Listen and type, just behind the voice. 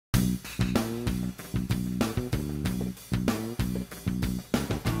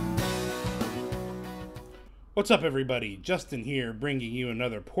What's up, everybody? Justin here, bringing you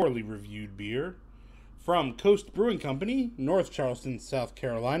another poorly reviewed beer from Coast Brewing Company, North Charleston, South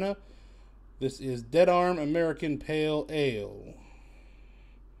Carolina. This is Dead Arm American Pale Ale.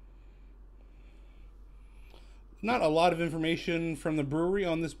 Not a lot of information from the brewery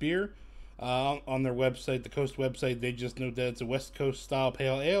on this beer. On their website, the Coast website, they just note that it's a West Coast style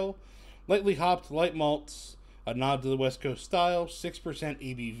pale ale, lightly hopped, light malts, a nod to the West Coast style, 6%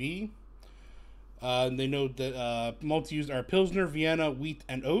 ABV. They note that malts used are Pilsner, Vienna, wheat,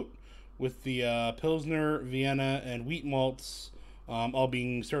 and oat, with the Pilsner, Vienna, and wheat malts all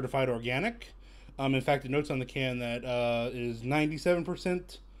being certified organic. In fact, it notes on the can that it is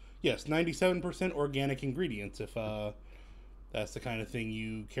 97%, yes, 97% organic ingredients, if that's the kind of thing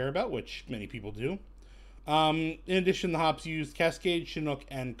you care about, which many people do. In addition, the hops used Cascade, Chinook,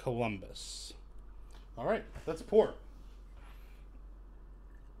 and Columbus. All right, let's pour.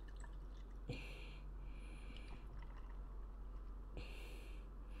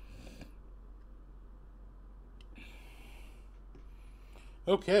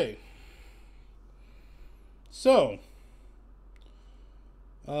 Okay. So,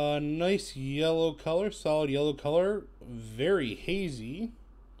 nice yellow color, solid yellow color, very hazy.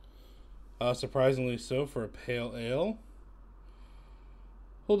 Surprisingly so for a pale ale.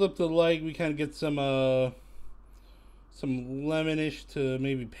 Hold up the light, we kind of get some lemonish to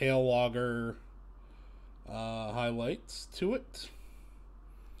maybe pale lager highlights to it.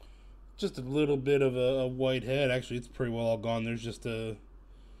 Just a little bit of a white head. Actually, it's pretty well all gone. There's just a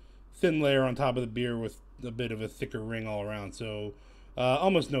thin layer on top of the beer with a bit of a thicker ring all around. So,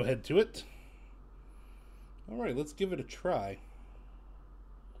 almost no head to it. All right, let's give it a try.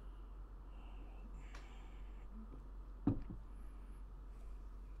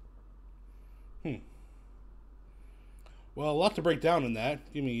 Well, a lot to break down in that.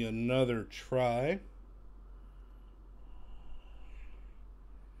 Give me another try.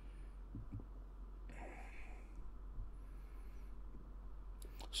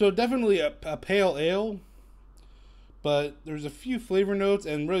 So definitely a pale ale, but there's a few flavor notes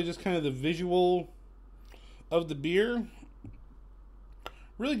and really just kind of the visual of the beer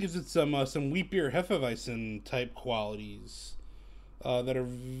really gives it some wheat beer Hefeweizen type qualities that are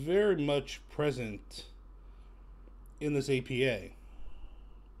very much present in this APA.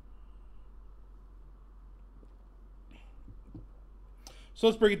 So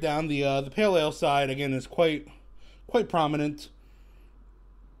let's break it down. The pale ale side again is quite prominent.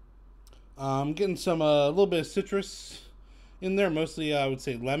 Getting some a little bit of citrus in there, mostly I would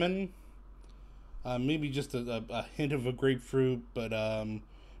say lemon, maybe just a hint of a grapefruit, but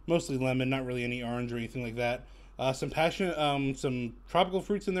mostly lemon, not really any orange or anything like that. Some passion, some tropical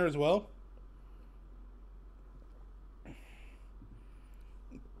fruits in there as well.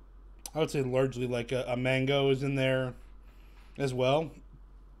 I would say largely like a mango is in there as well,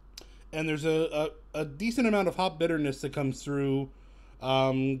 and there's a decent amount of hop bitterness that comes through.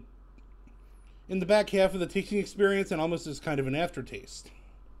 In the back half of the tasting experience and almost as kind of an aftertaste.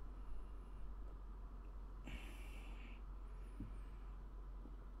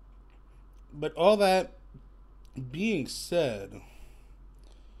 But all that being said,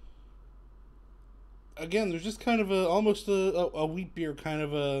 again, there's just kind of almost a wheat beer kind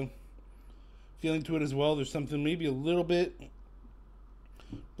of a feeling to it as well. There's something maybe a little bit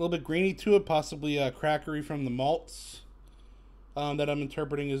grainy to it, possibly crackery from the malts. That I'm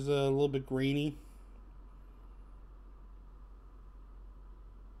interpreting is a little bit grainy.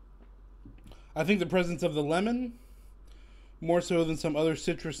 I think the presence of the lemon, more so than some other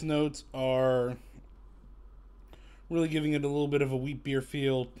citrus notes, are really giving it a little bit of a wheat beer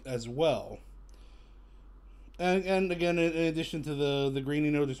feel as well. And again, in addition to the grainy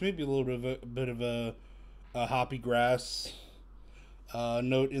note, there's maybe a little bit of a hoppy grass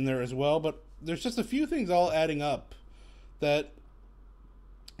note in there as well. But there's just a few things all adding up that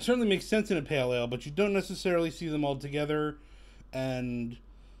certainly makes sense in a pale ale, but you don't necessarily see them all together, and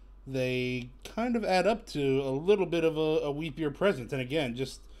they kind of add up to a little bit of a wheat beer presence. And again,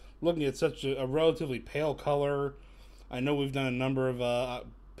 just looking at such a relatively pale color, I know we've done a number of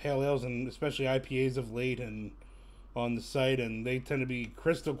pale ales and especially IPAs of late and on the site, and they tend to be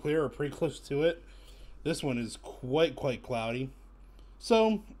crystal clear or pretty close to it. This one is quite cloudy.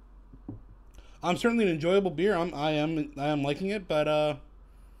 So I'm certainly an enjoyable beer. I am liking it, but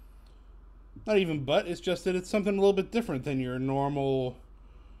not even but. It's just that it's something a little bit different than your normal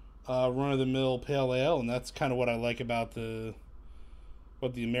run-of-the-mill pale ale, and that's kind of what I like about the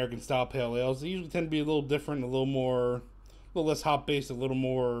American style pale ales. They usually tend to be a little different, a little less hop based, a little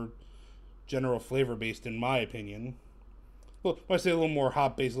more general flavor based, in my opinion. Well, when I say a little more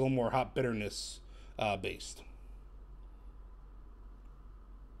hop based, a little more hop bitterness based.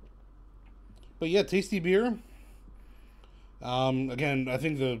 But yeah, tasty beer. Again, I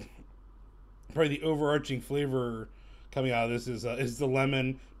think probably the overarching flavor coming out of this is the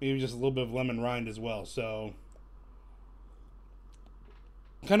lemon, maybe just a little bit of lemon rind as well. So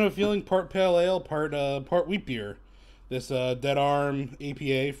kind of a feeling part pale ale, part wheat beer. This Dead Arm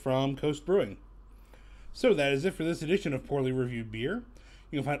APA from Coast Brewing. So that is it for this edition of Poorly Reviewed Beer.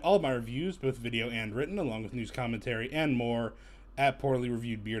 You can find all of my reviews, both video and written, along with news commentary and more at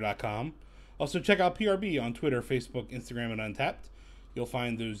poorlyreviewedbeer.com. Also, check out PRB on Twitter, Facebook, Instagram, and Untappd. You'll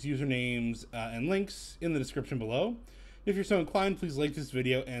find those usernames and links in the description below. If you're so inclined, please like this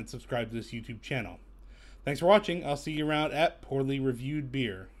video and subscribe to this YouTube channel. Thanks for watching. I'll see you around at Poorly Reviewed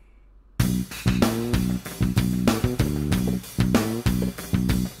Beer.